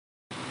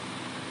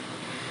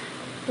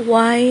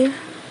Why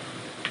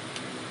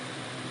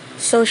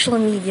social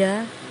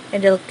media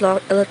and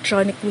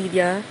electronic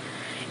media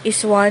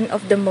is one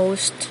of the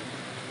most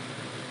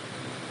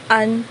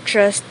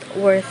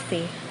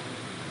untrustworthy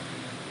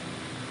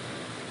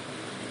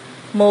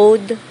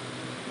mode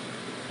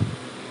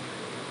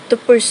to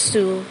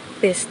pursue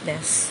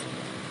business.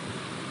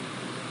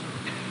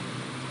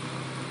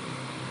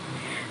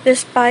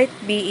 Despite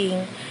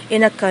being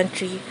in a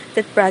country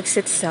that brags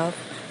itself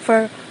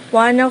for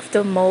one of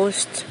the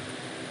most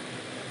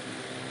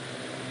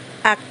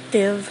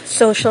active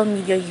social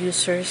media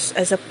users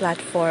as a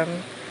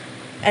platform,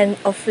 and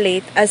of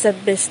late as a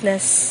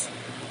business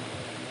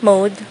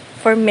mode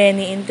for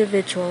many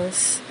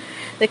individuals,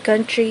 the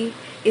country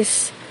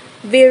is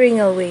veering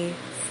away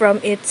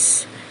from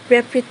its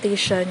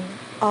reputation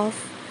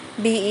of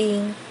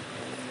being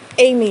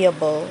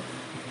amiable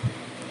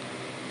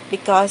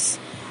because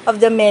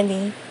of the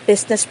many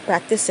business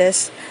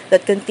practices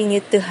that continue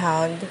to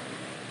hound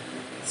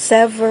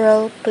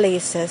several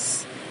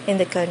places in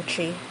the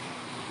country.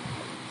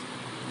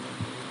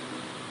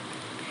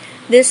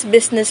 These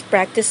business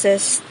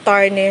practices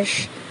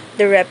tarnish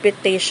the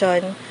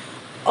reputation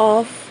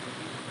of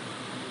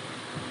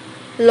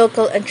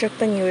local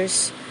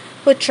entrepreneurs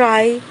who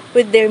try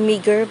with their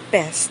meager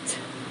best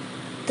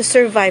to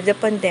survive the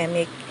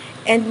pandemic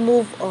and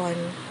move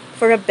on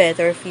for a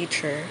better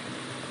future.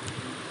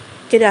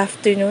 Good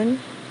afternoon.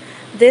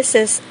 This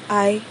is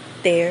I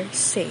Dare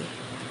Say.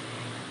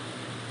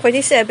 For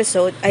this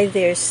episode, I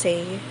dare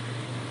say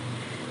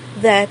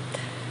that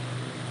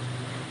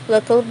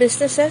local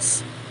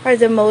businesses are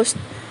the most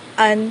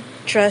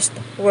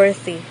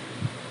untrustworthy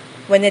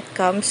when it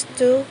comes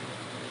to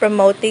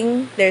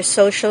promoting their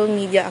social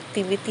media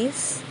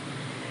activities,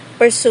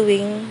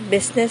 pursuing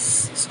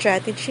business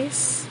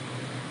strategies,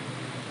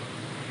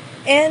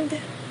 and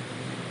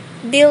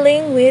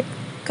dealing with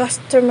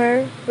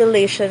customer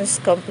relations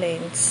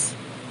complaints.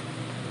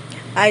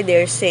 I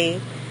dare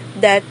say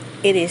that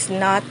it is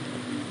not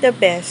the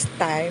best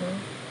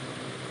time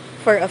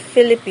for a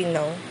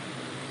Filipino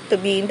to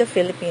be in the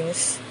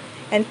Philippines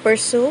and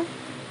pursue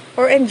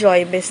or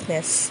enjoy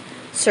business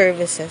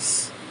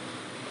services.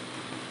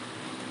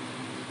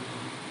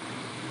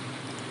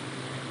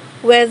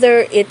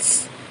 Whether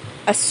it's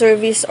a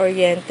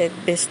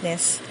service-oriented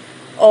business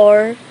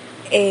or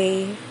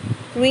a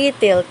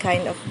retail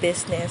kind of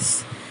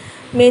business,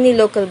 many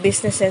local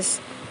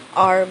businesses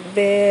are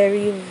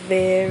very,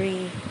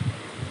 very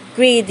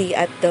greedy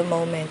at the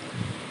moment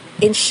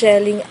in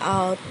shelling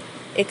out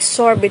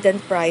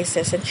exorbitant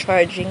prices and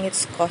charging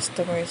its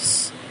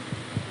customers.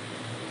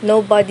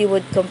 Nobody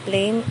would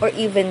complain or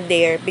even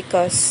dare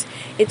because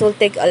it will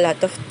take a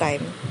lot of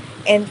time.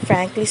 And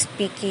frankly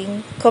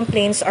speaking,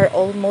 complaints are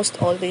almost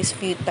always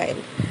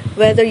futile.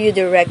 Whether you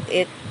direct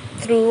it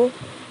through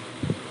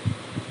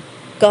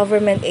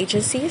government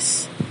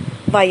agencies,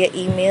 via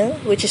email,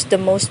 which is the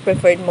most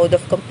preferred mode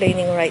of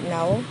complaining right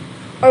now,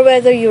 or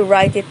whether you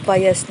write it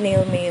via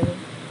snail mail.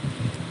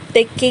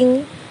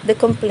 Taking the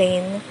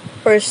complaint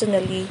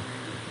personally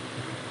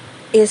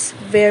is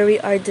very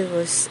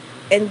arduous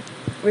and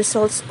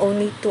results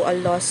only to a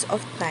loss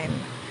of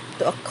time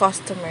to a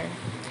customer.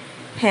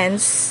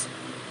 Hence,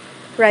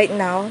 right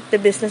now, the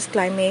business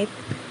climate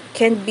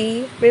can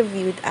be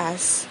reviewed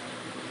as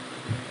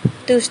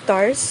 2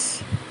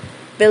 stars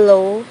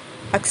below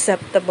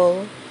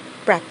acceptable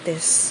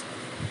practice.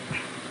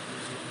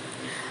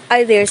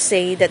 I dare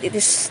say that it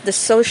is the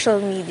social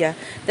media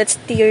that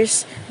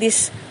steers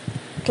this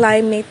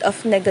climate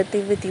of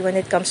negativity when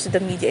it comes to the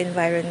media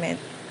environment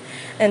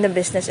and the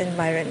business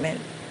environment.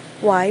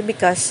 Why?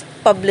 Because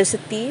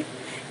publicity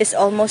is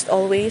almost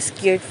always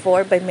geared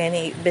for by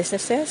many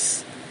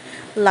businesses.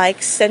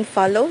 Likes and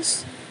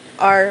follows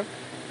are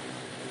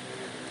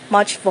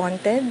much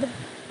vaunted,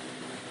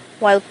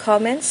 while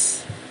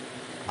comments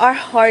are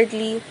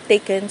hardly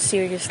taken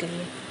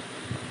seriously.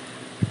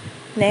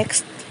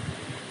 Next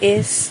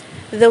is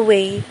the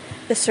way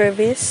the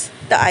service,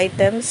 the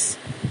items,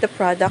 the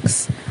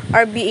products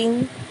are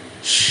being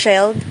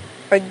shelled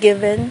or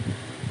given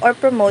or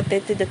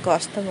promoted to the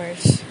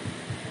customers.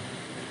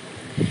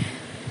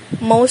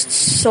 Most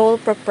sole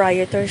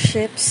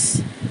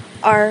proprietorships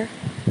are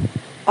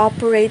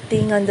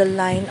operating on the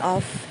line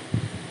of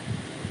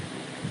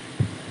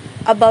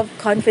above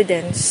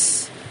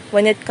confidence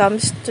when it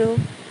comes to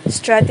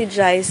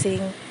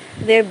strategizing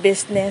their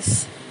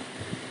business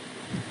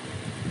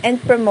and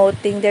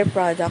promoting their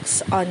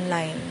products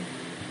online.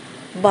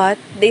 But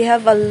they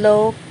have a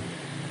low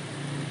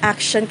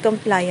action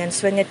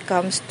compliance when it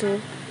comes to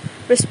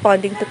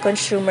responding to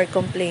consumer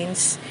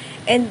complaints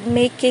and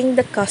making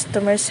the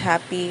customers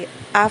happy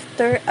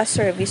after a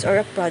service or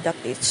a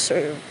product is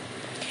served.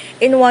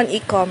 In one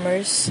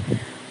e-commerce,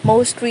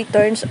 most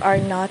returns are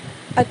not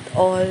at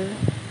all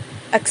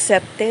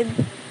accepted,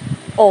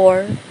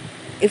 or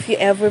if you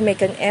ever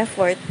make an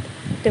effort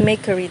to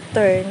make a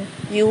return,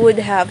 you would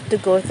have to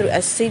go through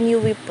a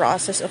sinewy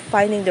process of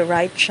finding the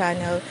right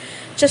channel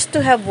just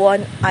to have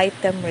one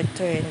item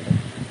returned.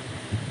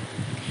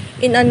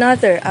 In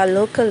another, a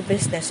local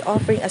business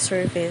offering a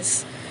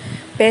service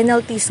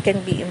penalties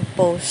can be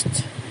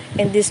imposed,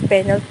 and these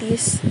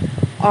penalties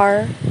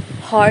are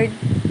hard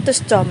to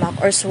stomach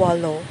or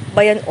swallow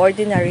by an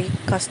ordinary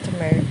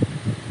customer.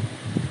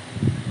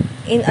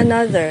 In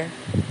another,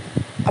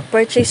 a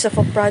purchase of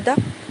a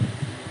product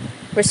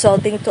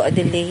resulting to a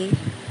delay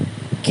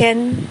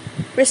can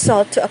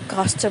result to a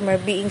customer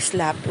being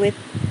slapped with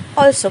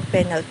also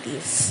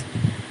penalties.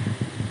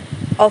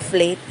 Of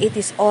late, it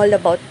is all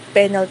about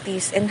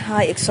penalties and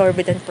high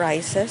exorbitant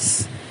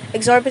prices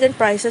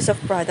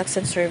of products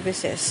and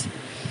services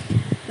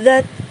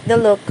that the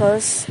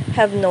locals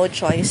have no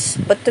choice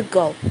but to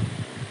gulp,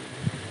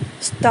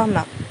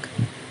 stomach,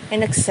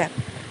 and accept,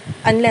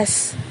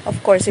 unless,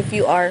 of course, if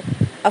you are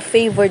a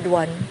favored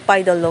one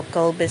by the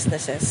local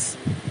businesses.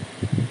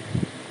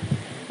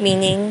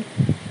 Meaning,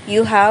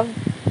 you have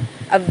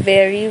a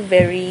very,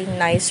 very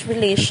nice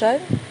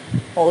relation,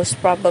 most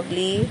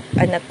probably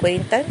an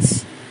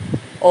acquaintance,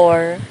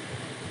 or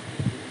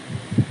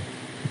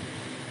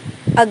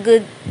a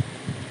good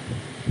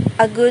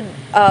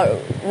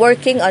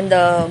working on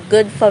the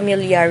good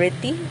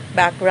familiarity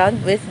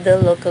background with the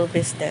local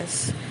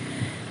business.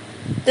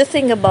 The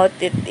thing about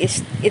it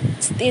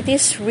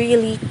is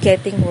really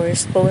getting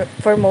worse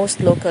for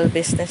most local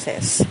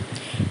businesses.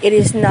 It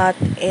is not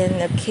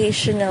an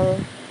occasional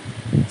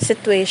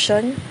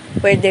situation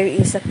where there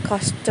is a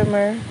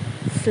customer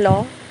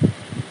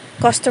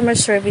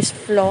service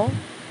flaw,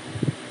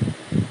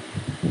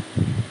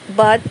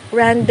 but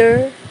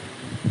rather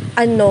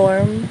a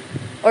norm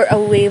or a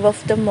wave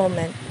of the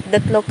moment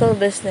that local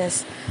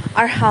business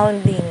are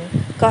hounding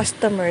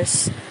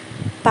customers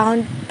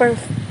pound per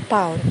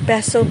pound,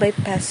 peso by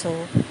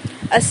peso,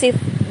 as if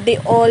they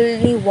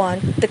only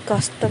want the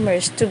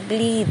customers to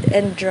bleed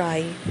and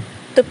dry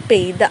to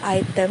pay the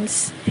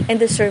items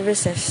and the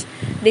services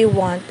they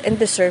want and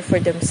deserve for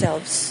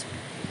themselves.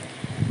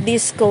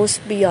 This goes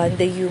beyond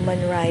the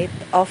human right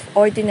of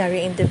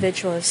ordinary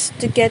individuals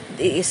to get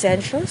the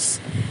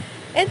essentials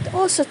and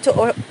also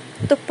to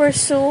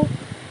pursue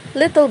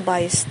little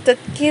buys that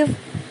give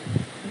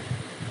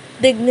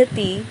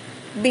dignity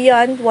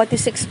beyond what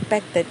is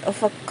expected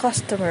of a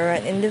customer or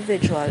an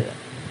individual.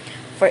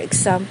 For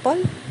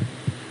example,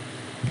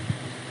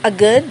 a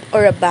good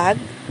or a bag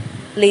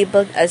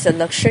labeled as a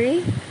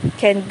luxury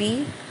can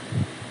be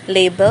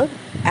labeled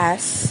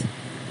as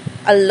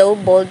a low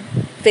bold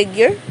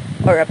figure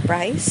or a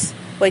price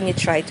when you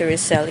try to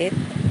resell it,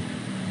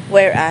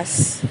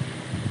 whereas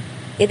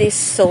it is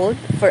sold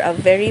for a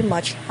very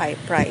much high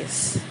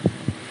price.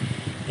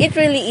 It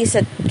really is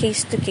a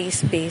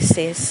case-to-case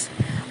basis,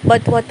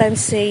 but what I'm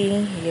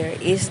saying here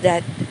is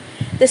that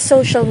the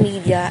social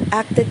media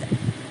acted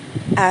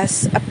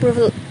as a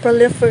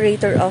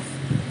proliferator of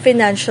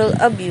financial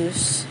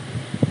abuse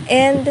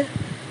and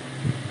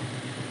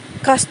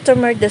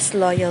customer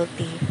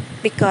disloyalty,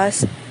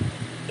 because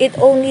it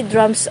only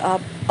drums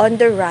up on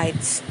the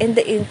rights and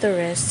the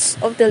interests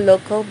of the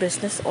local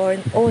business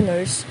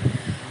owners,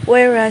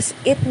 whereas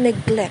it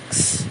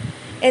neglects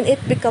and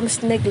it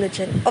becomes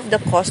negligent of the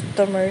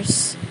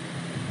customers'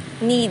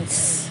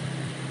 needs,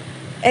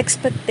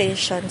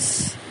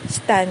 expectations,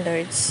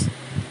 standards,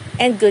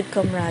 and good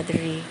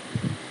camaraderie.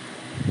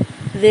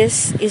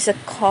 This is a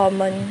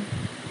common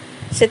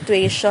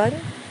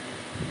situation.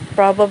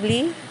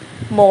 Probably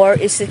more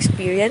is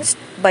experienced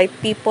by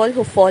people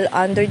who fall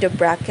under the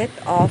bracket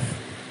of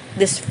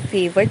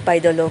disfavored by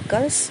the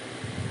locals,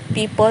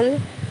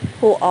 people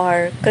who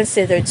are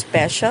considered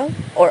special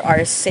or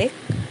are sick,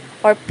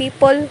 or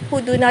people who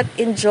do not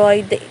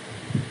enjoy the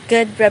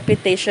good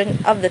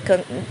reputation of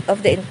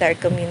the entire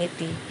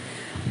community.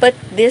 But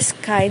this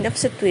kind of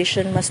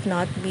situation must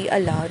not be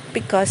allowed,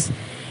 because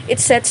it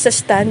sets a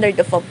standard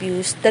of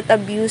abuse, that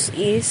abuse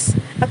is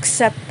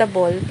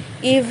acceptable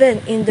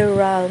even in the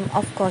realm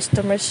of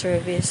customer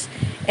service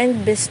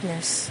and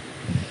business.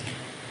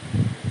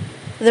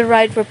 The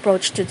right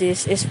approach to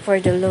this is for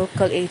the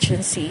local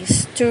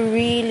agencies to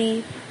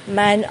really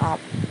man up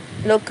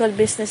local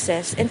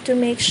businesses and to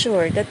make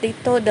sure that they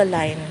toe the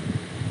line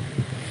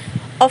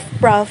of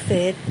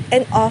profit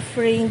and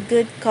offering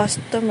good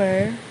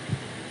customer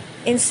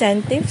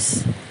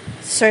incentives,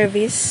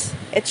 service,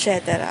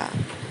 etc.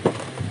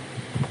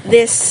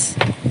 This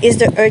is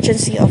the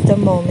urgency of the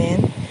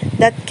moment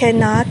that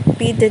cannot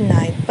be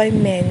denied by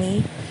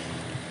many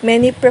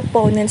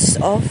proponents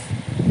of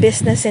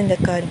business in the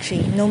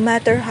country, no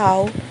matter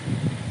how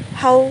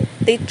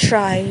they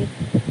try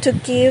to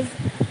give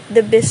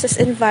the business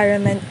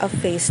environment a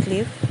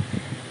facelift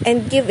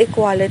and give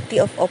equality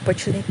of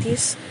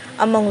opportunities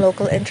among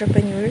local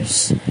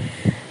entrepreneurs.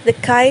 The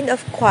kind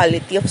of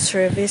quality of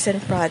service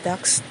and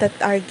products that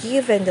are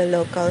given the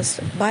locals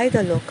by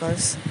the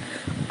locals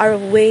are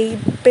way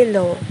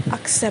below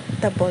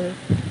acceptable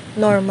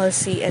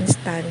normalcy and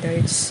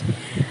standards.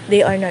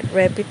 They are not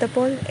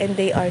reputable and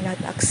they are not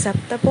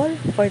acceptable,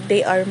 for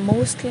they are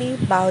mostly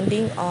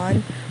bounding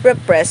on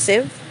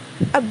repressive,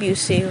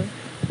 abusive,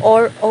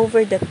 or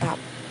over the top.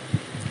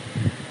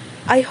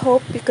 I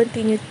hope you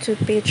continue to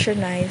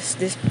patronize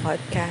this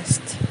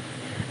podcast,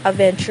 a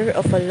venture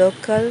of a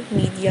local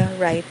media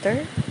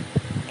writer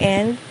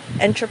and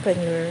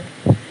entrepreneur.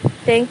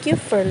 Thank you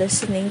for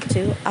listening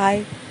to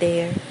I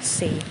Dare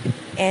Say,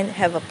 and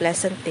have a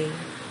pleasant day.